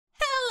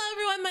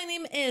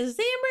name is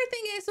Zamber.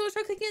 Thank you guys so much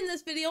for clicking in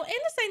this video and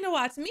deciding to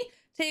watch me.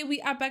 Today we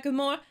are back with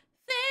more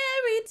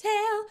fairy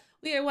tale.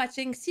 We are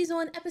watching season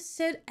 1,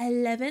 episode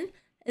 11,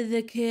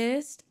 The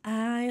Cursed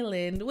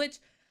Island, which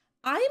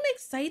I'm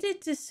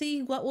excited to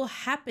see what will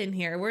happen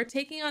here. We're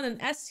taking on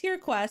an S tier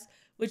quest,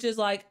 which is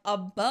like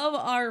above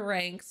our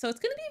rank. So it's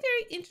going to be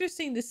very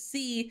interesting to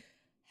see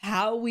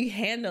how we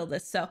handle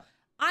this. So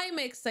I'm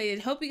excited.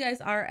 Hope you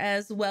guys are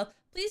as well.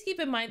 Please keep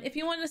in mind, if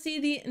you want to see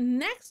the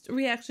next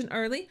reaction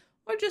early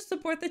or just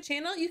support the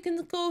channel, you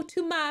can go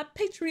to my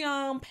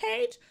Patreon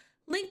page,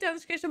 link down in the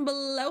description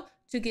below,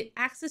 to get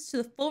access to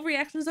the full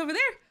reactions over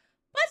there.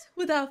 But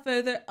without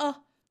further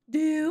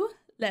ado,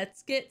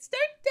 let's get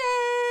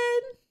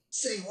started.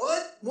 Say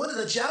what? One of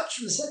the jobs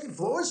from the second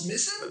floor is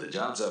missing? But the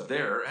jobs up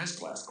there are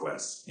S-class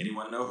quests.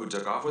 Anyone know who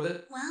took off with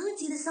it? Well,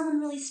 it's either someone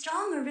really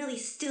strong or really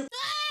stupid.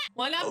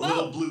 Why not both? A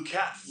little blue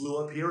cat flew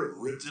up here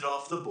and ripped it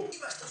off the board. You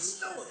must have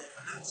stolen it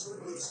from Natsu.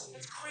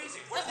 It's crazy.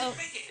 What are they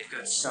thinking? They've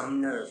got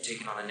some nerve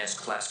taking on an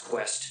S-class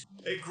quest.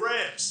 Hey,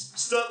 Gramps,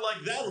 stunt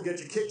like that will get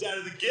you kicked out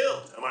of the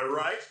guild. Am I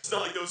right? It's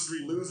not like those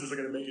three losers are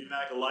going to make it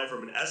back alive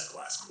from an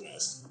S-class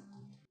quest.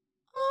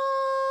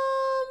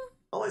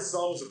 All I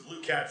saw was a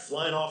blue cat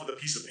flying off with a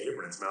piece of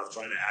paper in its mouth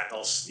trying to act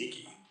all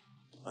sneaky.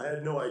 I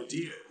had no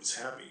idea it was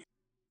Hammy.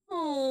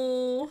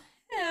 Oh,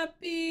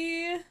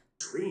 Happy.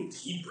 Dreamed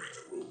he'd break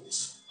the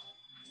rules.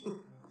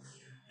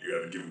 You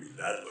haven't given me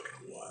that look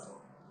in a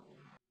while.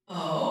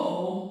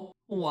 Oh.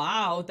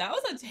 Wow, that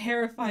was a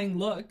terrifying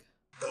look.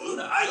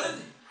 Luna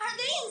Island? Are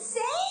they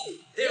insane?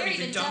 They're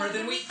even dumber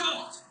than we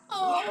thought.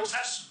 Oh.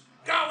 Us.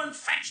 Go and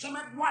fetch them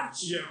at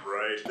once. Yeah,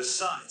 right.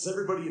 Besides,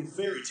 everybody in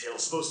fairy tale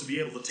is supposed to be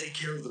able to take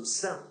care of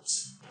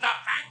themselves. The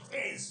fact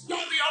is, you're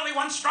the only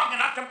one strong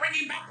enough to bring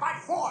him back by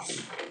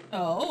force.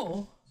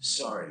 Oh.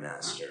 Sorry,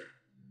 Master,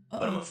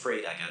 but I'm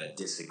afraid I gotta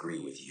disagree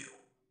with you.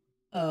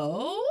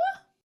 Oh?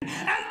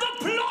 And the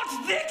plot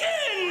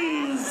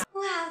thickens!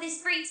 Wow,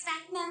 this brings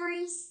back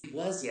memories. It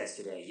was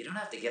yesterday. You don't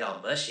have to get all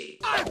mushy.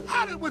 I've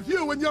had it with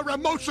you and your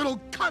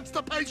emotional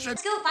constipation.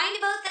 Let's go find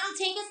a boat that'll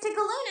take us to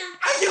Galuna.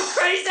 Are you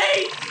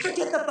crazy?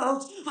 Forget the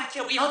boat. Why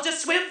can't we all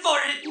just swim for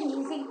it?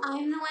 You think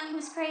I'm the one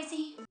who's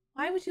crazy?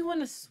 Why would you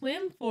want to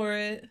swim for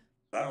it?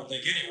 I don't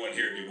think anyone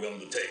here would be willing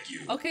to take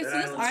you. Okay, so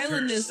this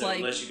island is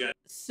like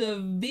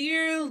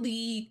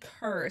severely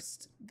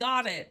cursed.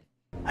 Got it.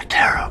 A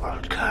terrible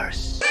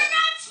curse. We're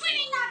not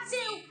swimming,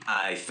 Natsu!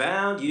 I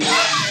found you. It's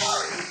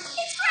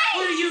great!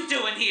 What are you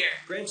doing here?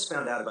 Gramps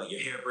found out about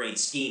your harebrained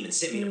scheme and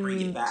sent me to bring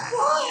you back.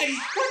 Why?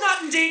 We're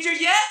not in danger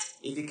yet.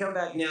 If you come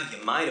back now,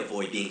 you might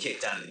avoid being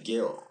kicked out of the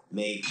guild.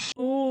 Maybe.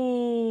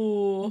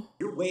 Ooh.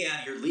 You're way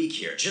out of your league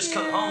here. Just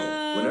come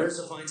home. When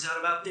Erza finds out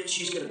about this,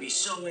 she's gonna be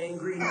so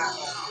angry. I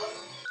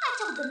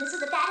told them this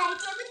was a bad idea,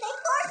 but they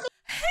forced me.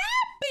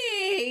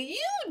 Happy,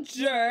 you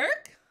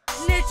jerk.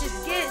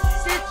 Snitches get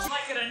stitches.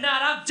 Like it or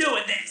not, I'm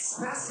doing this.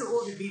 Master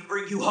ordered me to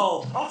bring you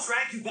home. I'll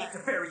drag you back to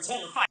fairy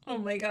tale and fight. Oh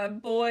my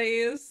god,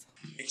 boys.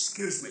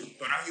 Excuse me,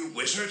 but are you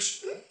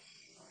wizards?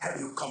 Have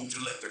you come to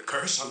lift the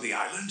curse on the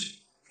island?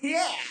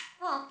 Yeah.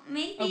 Well,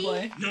 maybe. Oh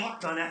boy.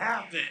 Not gonna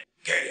happen.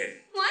 Get in.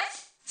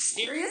 What?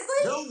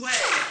 Seriously? No way.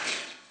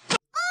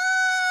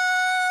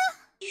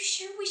 You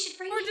sure we should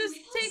bring We're him just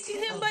with us?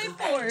 taking him by Go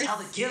back and force. tell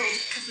the guild,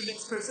 because the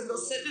next person they'll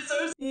send is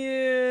Erza.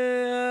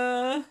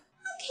 Yeah.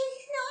 Okay,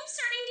 now I'm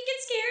starting to get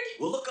scared.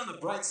 Well, look on the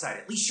bright side.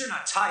 At least you're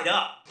not tied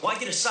up. Why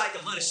decide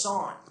to let us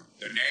on?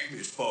 The name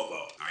is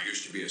Bobo. I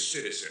used to be a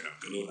citizen of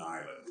Galuna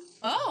Island,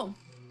 Oh.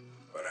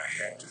 but I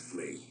had to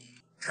flee.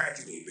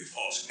 Tragedy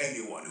befalls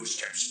anyone who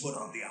steps foot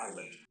on the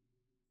island.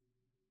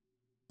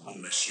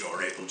 Unless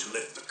you're able to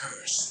lift the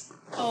curse.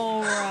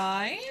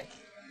 Alright.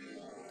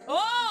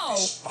 Oh!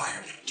 This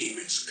violent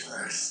demon's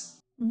curse.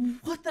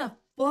 What the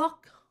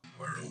fuck?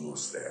 We're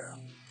almost there.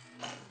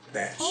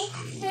 That's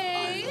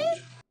Okay.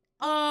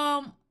 Galuna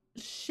Island.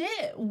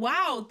 Shit.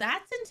 Wow,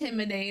 that's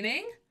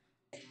intimidating.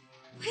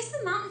 Why is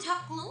the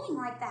mountaintop glowing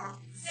like that?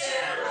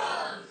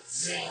 What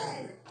the?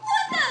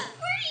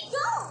 Where'd he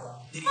go?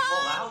 Did he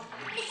fall out?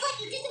 It's like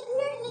he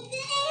disappeared in the thin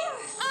air.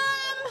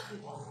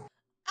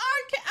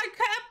 Our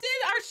captain,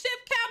 our ship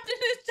captain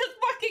is just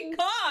fucking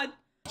gone.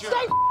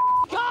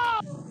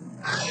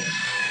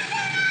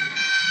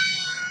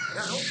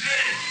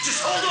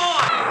 Just hold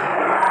on!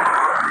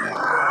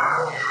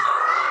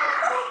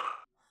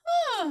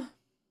 Huh.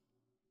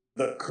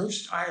 The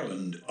cursed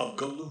island of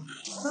Galuna.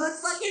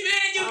 Looks like you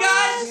made it, you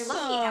guys! You're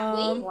lucky that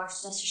wave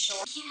washed us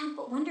ashore. I can't help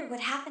but wonder what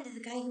happened to the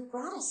guy who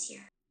brought us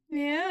here.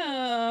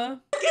 Yeah.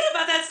 Forget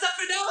about that stuff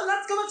for now and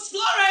let's go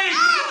exploring!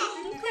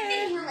 We've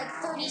been here like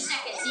 30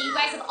 seconds, so you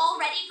guys have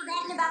already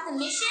forgotten about the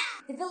mission?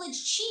 The village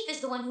chief is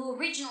the one who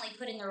originally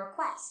put in the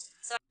request.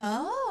 So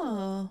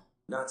Oh.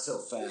 Not so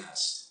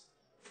fast.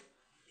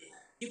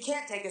 You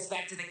can't take us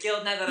back to the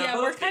guild now that Yeah, our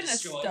we're boat's been kind of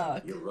destroyed.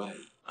 stuck. You're right.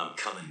 I'm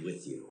coming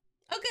with you.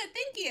 Okay,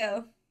 thank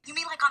you. You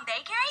mean like on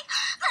vacay?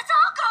 Let's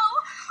all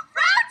go!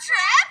 Road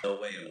trip!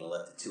 No way I'm gonna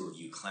let the two of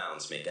you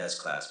clowns make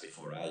S-class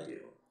before I do.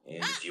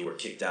 And if you were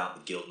kicked out,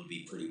 the guild would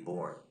be pretty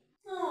boring.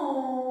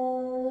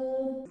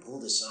 Oh. pull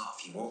this off,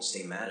 he won't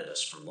stay mad at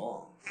us for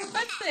long.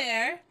 That's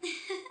fair.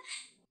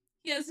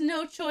 He has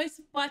no choice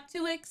but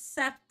to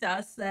accept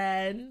us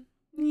then.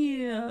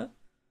 Yeah.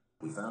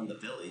 We found the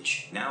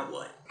village. Now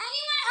what?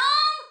 Anyone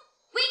home?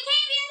 We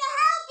came here to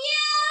help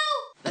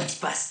you! Let's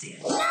bust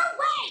in. No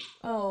way!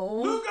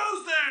 Oh. Who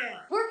goes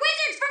there? We're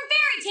wizards from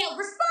Fairy Tale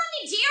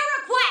responding to your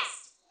request!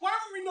 Why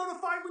weren't we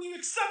notified when you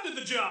accepted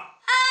the job?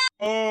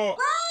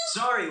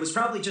 Sorry, it was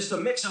probably just a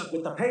mix-up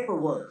with the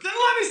paperwork. Then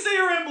let me see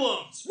your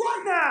emblems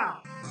right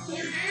now.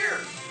 They're here.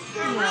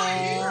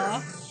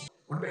 Aww.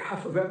 On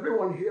behalf of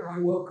everyone here, I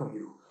welcome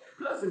you.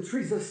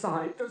 Pleasantries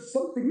aside, there's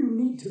something you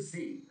need to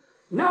see.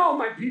 Now,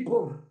 my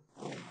people!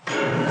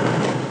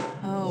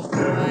 Oh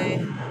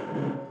boy.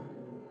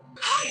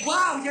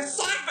 Wow, your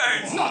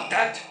sideburns! Not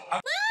that!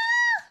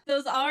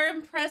 Those are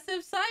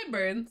impressive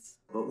sideburns.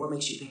 But what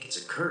makes you think it's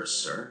a curse,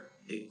 sir?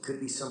 It could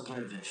be some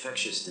kind of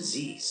infectious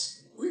disease.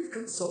 We've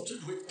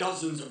consulted with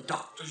dozens of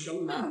doctors,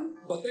 young man,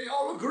 but they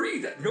all agree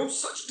that no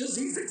such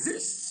disease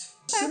exists.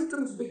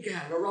 Symptoms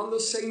began around the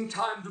same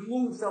time the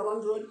moon fell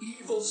under an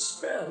evil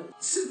spell.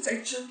 Since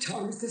ancient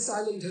times, this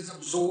island has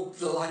absorbed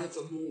the light of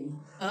the moon,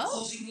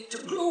 causing it to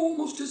glow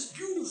almost as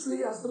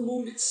beautifully as the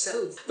moon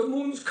itself. The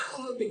moon's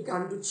color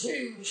began to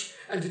change,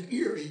 and an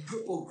eerie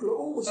purple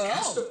glow was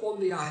cast upon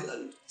the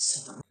island.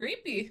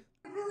 Creepy.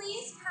 It really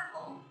is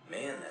purple.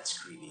 Man, that's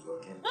creepy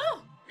looking.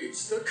 Oh.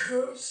 It's the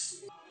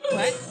curse.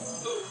 What?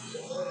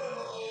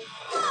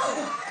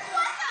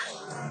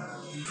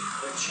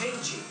 They're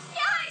changing.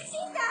 Yeah, I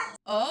see that!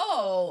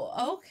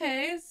 Oh,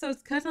 okay. So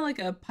it's kind of like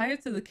a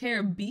Pirates of the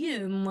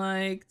Caribbean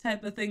like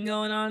type of thing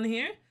going on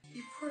here.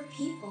 You poor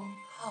people.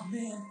 Oh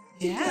man.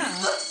 Yeah.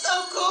 Looks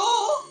so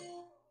cool!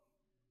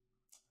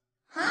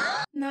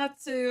 Huh?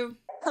 Natsu.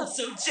 I'm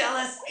so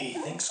jealous. He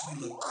thinks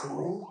we look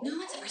cool? No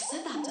one's ever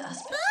said that to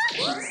us.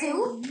 Natsu,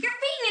 you're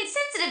being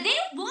insensitive. They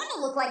don't want to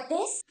look like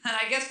this.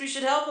 I guess we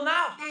should help him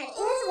out. That is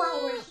why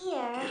we're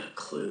here. Get a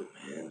clue,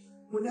 man.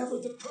 Whenever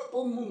the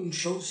purple moon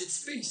shows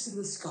its face in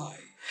the sky,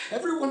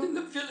 everyone in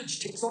the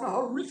village takes on a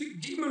horrific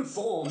demon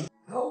form.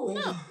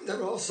 However,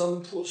 there are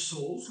some poor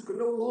souls who can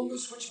no longer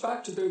switch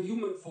back to their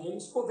human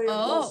forms, for they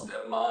have lost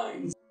their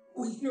minds.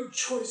 We've no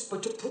choice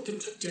but to put them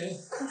to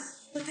death.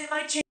 But they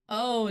might change.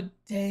 Oh,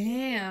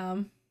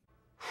 damn.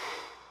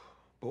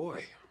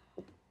 Boy,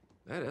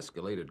 that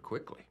escalated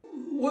quickly.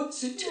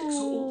 Once it takes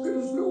hold,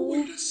 there's no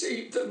way to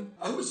save them.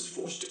 I was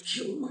forced to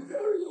kill my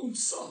very own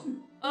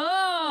son.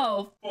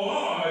 Oh.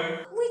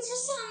 We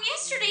just saw him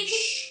yesterday.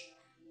 Shh.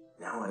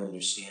 Now I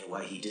understand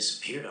why he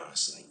disappeared on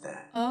us like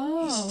that.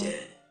 Oh. He's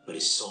dead, but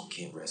his soul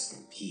can't rest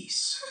in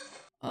peace.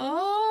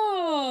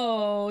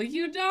 Oh,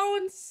 you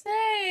don't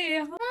say.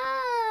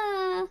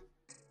 Huh?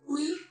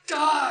 We'll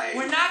die.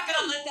 We're not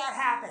gonna let that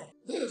happen.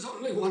 There's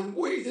only one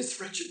way this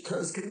wretched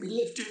curse can be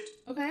lifted.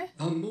 Okay.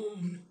 The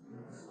moon.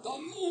 The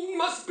moon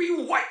must be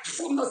wiped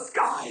from the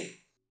sky.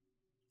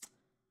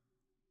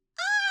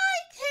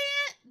 I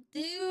can't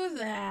do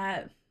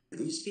that. Do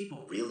these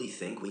people really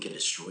think we can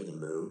destroy the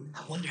moon?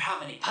 I wonder how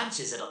many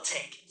punches it'll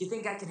take. You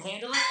think I can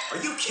handle it?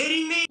 Are you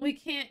kidding me? We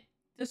can't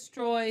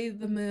destroy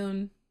the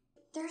moon.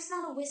 There's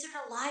not a wizard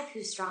alive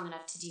who's strong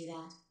enough to do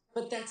that.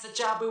 But that's the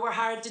job we were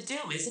hired to do,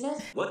 isn't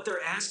it? What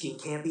they're asking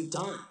can't be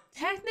done.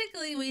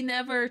 Technically, we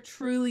never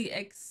truly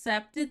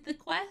accepted the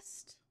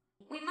quest.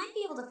 We might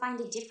be able to find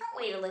a different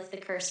way to lift the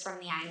curse from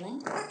the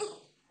island.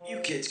 You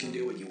kids can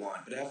do what you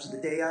want, but after the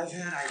day I've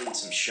had, I need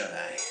some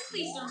shut-eye.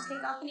 Please don't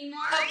take off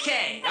anymore.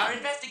 Okay, our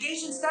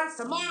investigation starts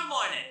tomorrow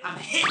morning. I'm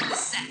hitting the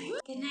set.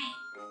 Good night.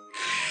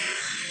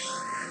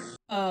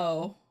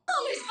 Oh.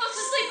 Oh, we're supposed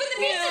to sleep with the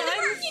beast in the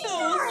I'm perfume so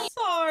story.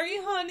 sorry,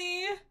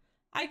 honey.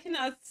 I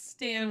cannot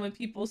stand when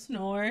people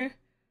snore.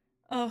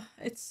 Oh,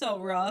 it's so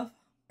rough.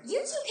 You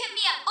two kept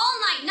me up all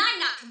night and I'm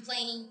not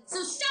complaining.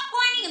 So stop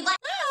whining and let.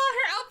 Oh,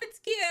 her outfit's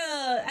cute.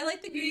 I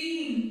like the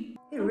green.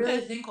 You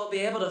really think we'll be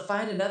able to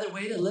find another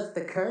way to lift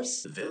the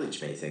curse? The village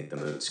may think the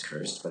moon's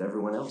cursed, but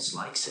everyone else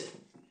likes it.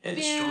 And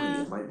Yeah.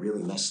 destroying it might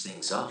really mess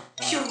things up.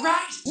 You're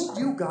right. Would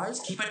you guys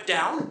keep it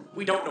down?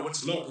 We don't know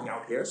what's lurking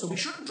out here, so we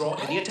shouldn't draw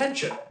any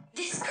attention.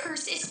 This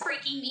curse is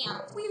freaking me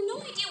out. We have no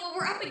idea what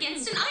we're up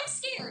against and I'm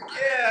scared.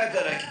 Yeah, I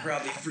bet I could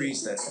probably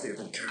freeze that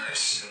stupid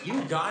curse.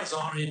 You guys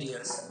are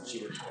idiots,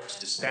 she retorts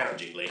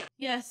disparagingly.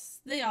 Yes,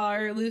 they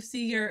are, Lucy.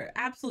 You're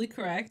absolutely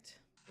correct.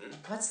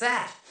 What's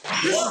that?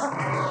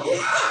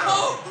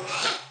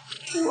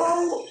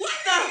 Whoa! What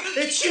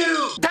the? It's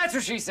you! That's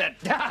what she said.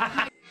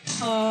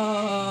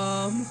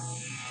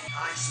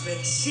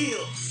 Iceman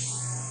shield.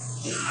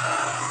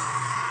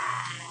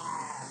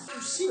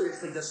 You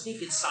seriously just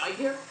sneak inside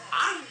here?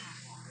 I'm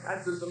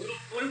as is the little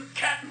blue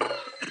cat.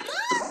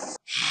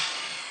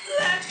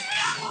 Let's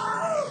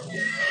go!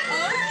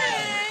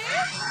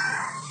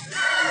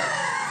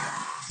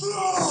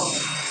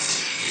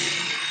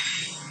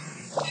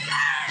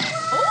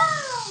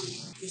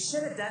 You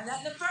should have done that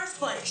in the first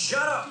place.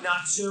 Shut up,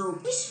 Natsu!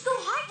 We should go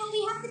hide while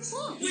we have the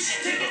chance. We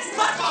should take its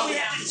butt while we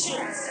have the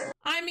chance.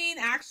 I mean,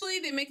 actually,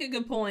 they make a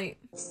good point.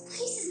 This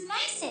place is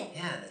massive.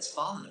 Yeah, that's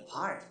falling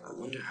apart. I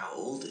wonder how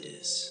old it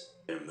is.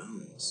 They're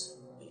moons.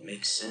 It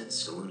Makes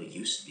sense. Luna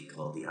used to be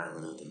called the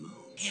Island of the Moon.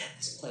 Man,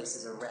 this place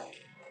is a wreck.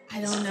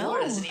 I don't know.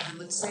 It doesn't even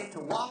look safe to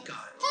walk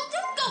on. Well,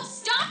 don't go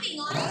stomping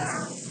on it!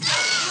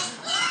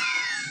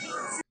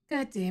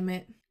 God damn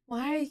it.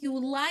 Why are you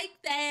like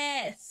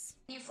this?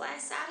 Can you fly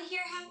us out of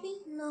here,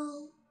 Happy?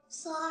 No.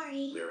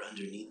 Sorry. We're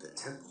underneath the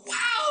temple.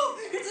 Wow!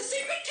 It's a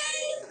secret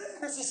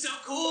cave! This is so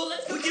cool.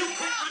 Let's go. Would you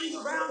quit running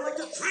around like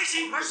a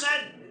crazy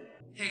person?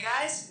 Hey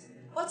guys,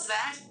 what's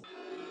that?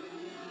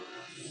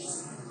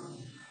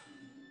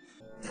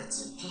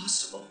 That's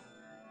impossible.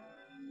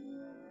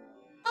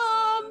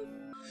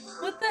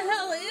 What the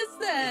hell is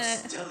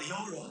that? It's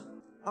Deliora.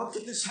 How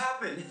could this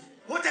happen?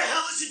 What the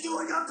hell is it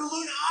doing on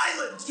Luna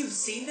Island? You've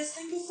seen this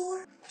thing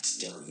before?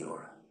 It's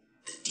Deliora,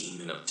 the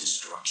demon of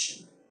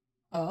destruction.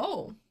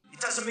 Oh. It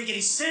doesn't make any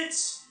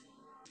sense.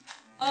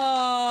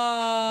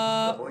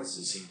 The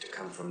voices seem to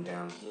come from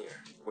down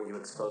here. Were you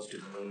exposed to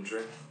the moon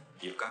drip?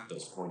 You've got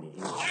those pointy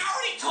ears. I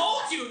already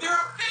told you! There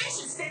are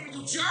fish in Statement,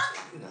 you jerk!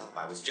 No,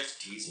 I was just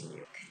teasing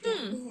you. Could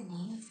that be the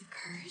name of the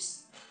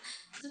curse?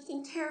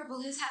 Something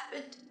terrible has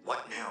happened.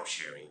 What now,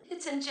 Sherry?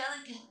 It's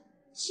Angelica.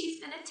 She's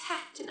been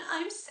attacked and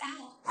I'm sad.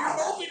 You're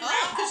moving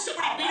around because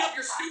somebody beat up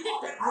your stupid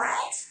pet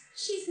rat!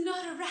 She's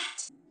not a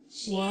rat.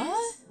 She What?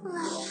 is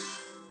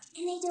love.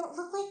 And they don't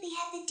look like they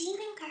have the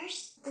demon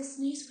curse. This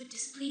news would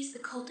displease the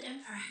cult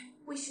emperor.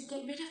 We should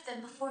get rid of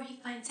them before he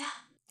finds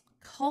out.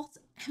 Cult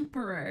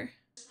Emperor.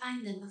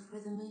 Find them before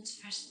the moon's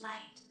first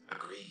light.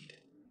 Agreed.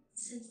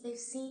 Since they've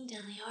seen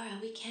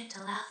Deliora, we can't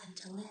allow them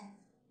to live.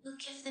 We'll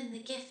give them the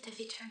gift of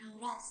eternal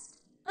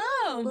rest.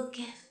 Oh. We'll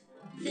give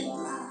them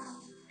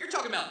love. You're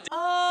talking about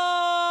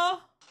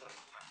All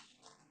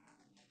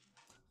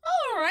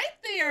right,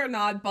 they are an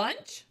odd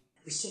bunch.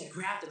 we should have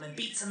grabbed them and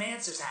beat some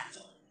answers out of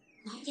them.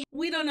 Not yet,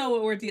 We don't know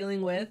what we're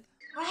dealing with.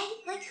 right?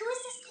 Like, who is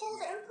this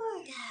cold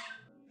emperor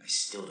guy? I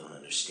still don't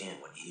understand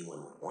what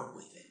anyone would want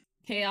with it.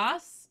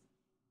 Chaos,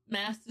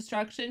 mass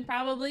destruction,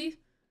 probably,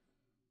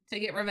 to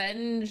get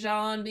revenge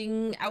on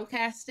being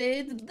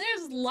outcasted.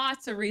 There's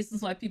lots of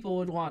reasons why people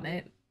would want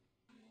it.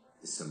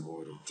 This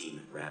immortal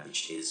demon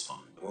ravaged his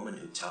farm. The woman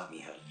who taught me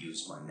how to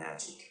use my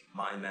magic,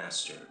 my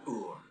master,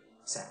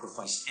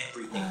 sacrificed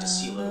everything to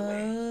seal it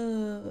away.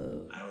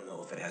 Oh. I don't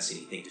know if it has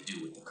anything to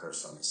do with the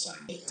curse on the side.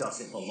 It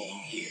doesn't belong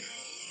here.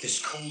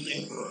 This cold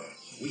emperor.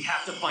 We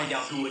have to find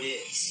out who it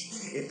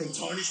is. If they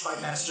tarnish my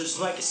master's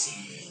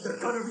legacy, they're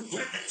gonna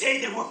regret the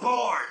day they were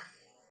born.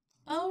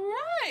 All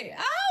right.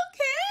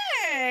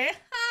 Okay.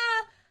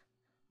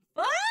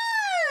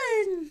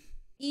 Fun.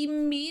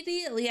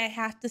 Immediately, I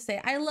have to say,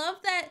 I love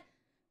that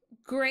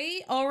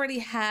Gray already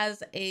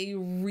has a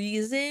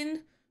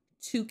reason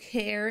to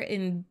care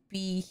and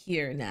be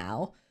here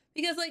now.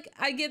 Because, like,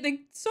 I get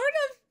they sort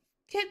of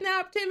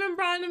kidnapped him and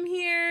brought him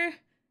here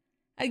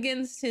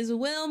against his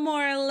will,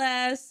 more or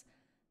less.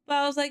 But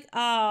I was like,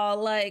 oh,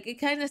 like, it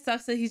kind of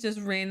sucks that he's just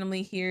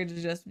randomly here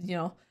to just, you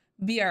know,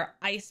 be our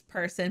ice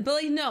person. But,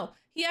 like, no,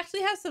 he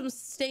actually has some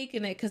stake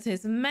in it because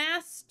his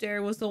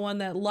master was the one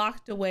that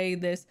locked away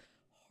this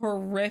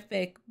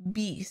horrific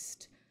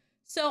beast.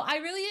 So I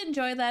really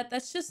enjoy that.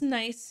 That's just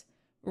nice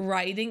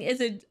writing.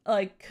 Is it,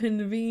 like,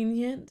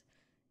 convenient?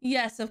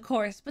 Yes, of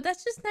course. But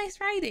that's just nice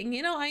writing.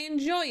 You know, I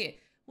enjoy it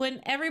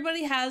when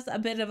everybody has a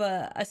bit of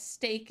a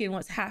stake in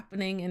what's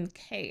happening and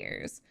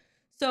cares.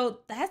 So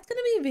that's going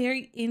to be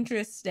very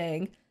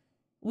interesting.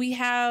 We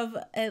have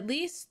at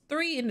least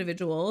 3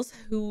 individuals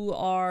who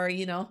are,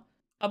 you know,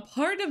 a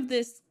part of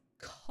this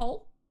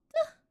cult.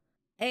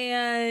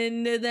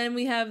 And then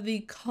we have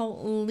the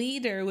cult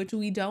leader, which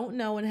we don't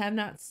know and have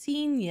not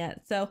seen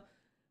yet. So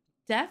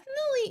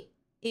definitely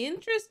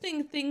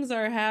interesting things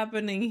are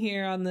happening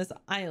here on this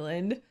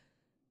island.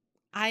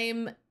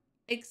 I'm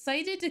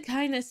excited to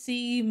kind of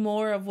see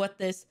more of what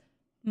this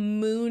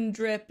moon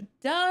drip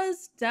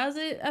does. Does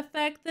it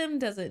affect them?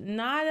 Does it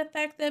not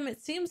affect them?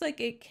 It seems like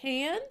it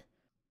can.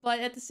 But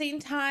at the same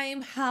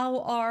time,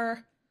 how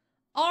are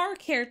our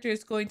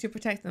characters going to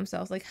protect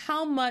themselves? Like,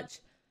 how much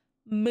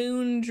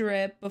moon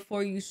drip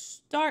before you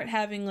start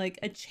having, like,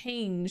 a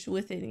change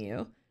within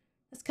you?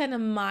 That's kind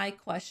of my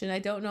question. I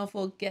don't know if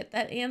we'll get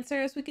that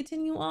answer as we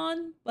continue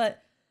on,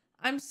 but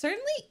I'm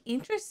certainly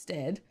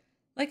interested.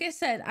 Like I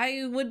said,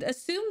 I would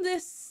assume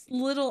this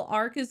little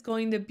arc is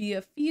going to be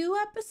a few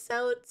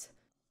episodes.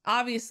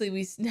 Obviously,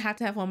 we have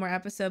to have one more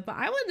episode, but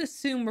I would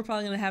assume we're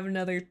probably going to have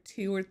another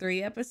 2 or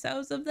 3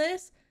 episodes of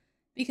this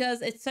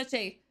because it's such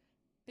a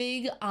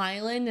big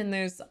island and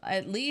there's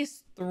at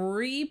least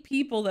 3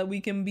 people that we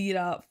can beat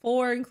up,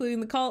 4 including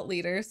the cult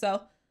leader.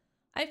 So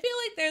I feel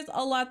like there's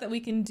a lot that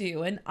we can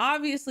do. And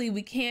obviously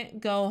we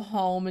can't go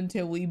home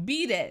until we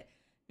beat it,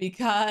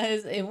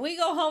 because if we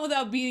go home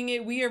without beating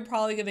it, we are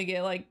probably going to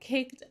get, like,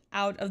 kicked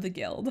out of the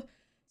guild.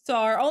 So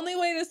our only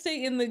way to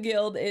stay in the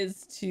guild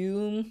is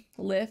to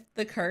lift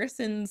the curse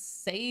and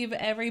save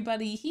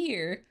everybody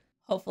here,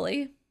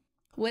 hopefully,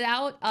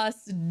 without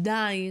us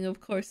dying,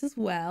 of course, as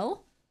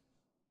well.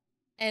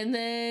 And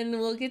then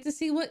we'll get to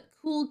see what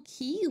cool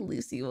key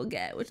Lucy will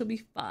get, which will be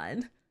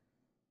fun.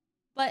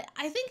 But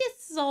I think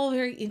it's all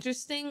very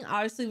interesting.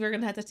 Obviously, we're going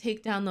to have to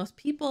take down those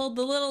people.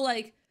 The little,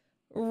 like,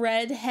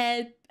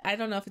 redhead. I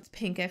don't know if it's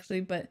pink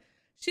actually, but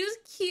she was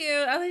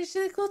cute. I think she's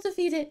like, we'll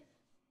defeat it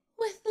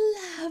with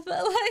love.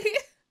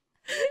 Like,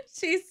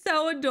 she's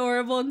so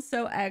adorable and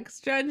so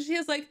extra. And she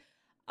has like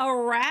a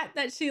rat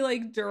that she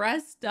like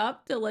dressed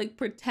up to like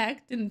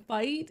protect and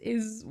fight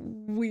is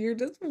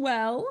weird as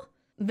well.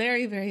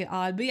 Very, very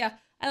odd. But yeah,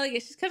 I like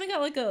it. She's kind of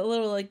got like a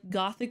little like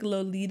gothic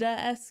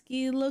Lolita-esque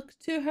look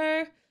to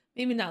her.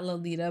 Maybe not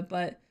Lolita,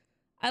 but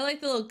I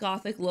like the little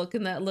gothic look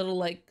and that little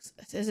like,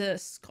 is it a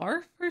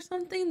scarf or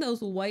something?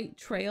 Those white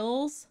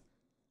trails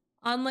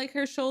on like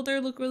her shoulder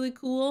look really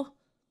cool.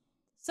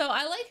 So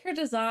I like her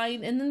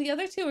design. And then the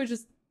other two are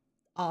just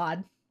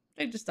odd.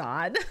 They're just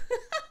odd.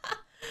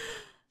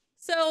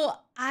 So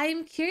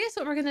I'm curious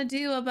what we're going to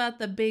do about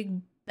the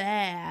big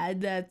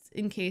bad that's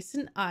encased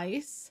in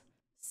ice.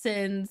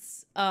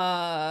 Since,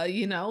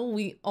 you know,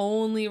 we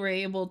only were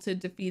able to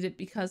defeat it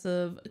because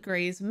of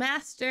Gray's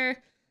master.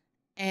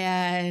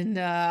 And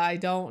I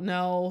don't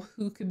know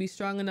who could be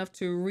strong enough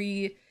to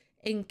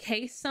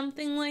re-encase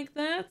something like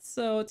that.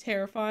 So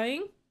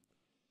terrifying.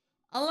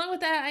 Along with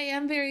that, I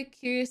am very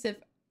curious if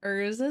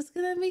Erza's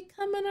gonna be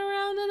coming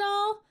around at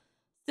all.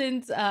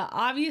 Since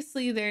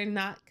obviously they're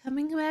not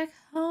coming back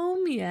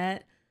home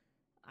yet.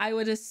 I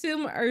would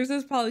assume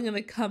Erza's probably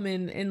gonna come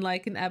in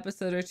like an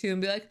episode or two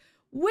and be like,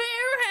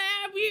 where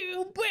have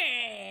you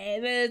been?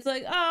 And it's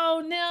like,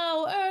 oh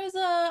no,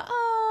 Erza,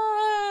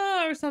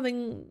 oh, or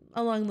something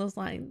along those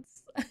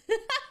lines.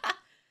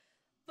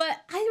 But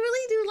I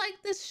really do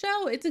like this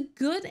show. It's a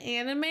good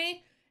anime.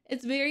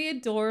 It's very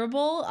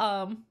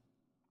adorable.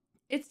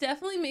 It's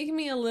definitely making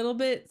me a little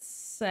bit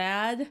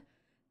sad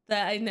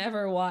that I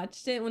never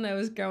watched it when I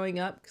was growing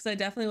up, because I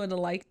definitely would have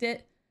liked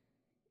it.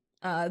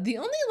 The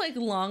only like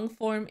long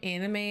form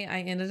anime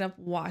I ended up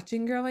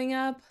watching growing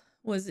up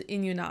was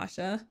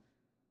Inuyasha.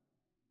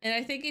 And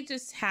I think it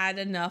just had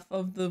enough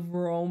of the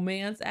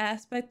romance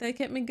aspect that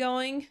kept me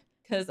going,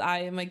 because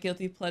my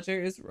guilty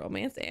pleasure is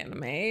romance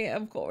anime,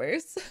 of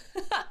course.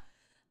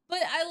 But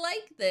I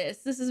like this.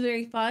 This is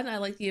very fun. I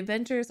like the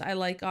adventures. I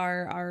like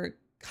our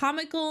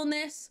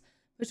comicalness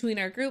between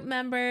our group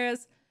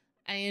members.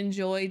 I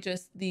enjoy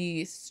just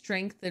the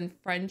strength and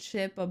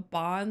friendship of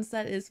bonds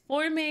that is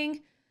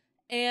forming.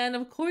 And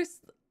of course,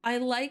 I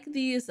like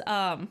these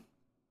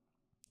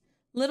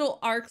little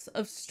arcs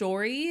of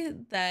story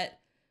that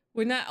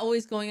we're not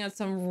always going on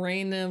some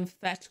random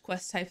fetch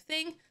quest type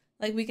thing.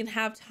 Like, we can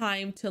have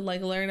time to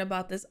like learn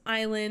about this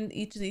island.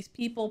 Each of these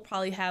people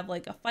probably have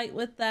like a fight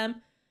with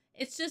them.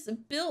 It's just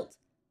built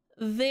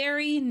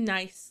very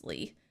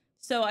nicely.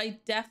 So I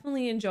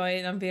definitely enjoy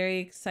it. I'm very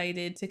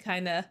excited to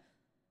kind of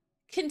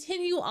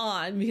continue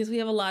on because we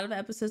have a lot of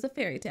episodes of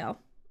Fairy Tail,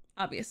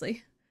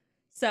 obviously.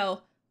 So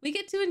we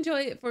get to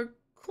enjoy it for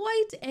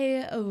quite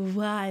a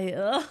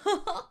while,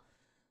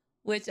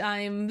 which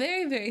I'm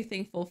very, very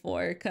thankful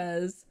for,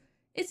 because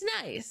it's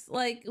nice.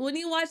 Like, when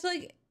you watch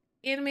like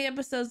anime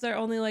episodes that are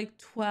only like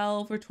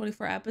 12 or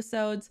 24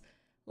 episodes,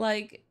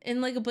 like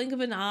in like a blink of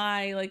an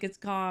eye, like it's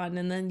gone,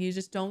 and then you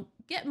just don't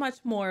get much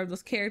more of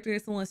those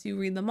characters unless you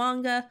read the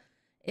manga,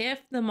 if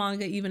the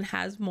manga even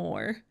has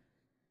more.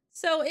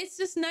 So it's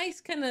just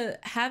nice kind of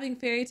having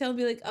Fairy Tail and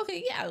be like,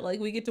 okay, yeah, like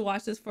we get to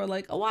watch this for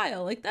like a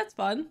while, like that's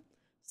fun.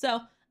 So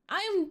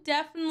I'm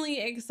definitely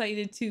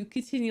excited to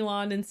continue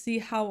on and see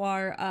how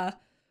our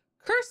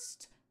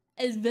cursed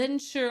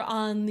adventure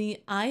on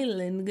the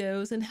island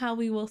goes and how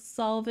we will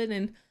solve it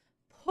and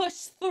push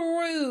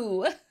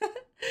through.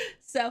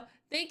 So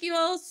thank you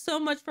all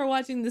so much for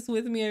watching this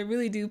with me. I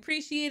really do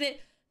appreciate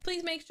it.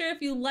 Please make sure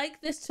if you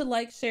like this to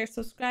like, share,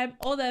 subscribe,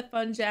 all that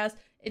fun jazz.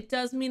 It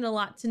does mean a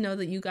lot to know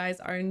that you guys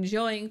are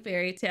enjoying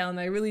Fairy Tail, and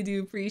I really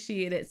do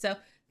appreciate it. So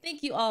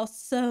thank you all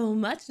so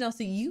much, and I'll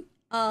see you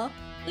all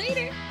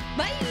later.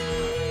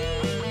 Bye!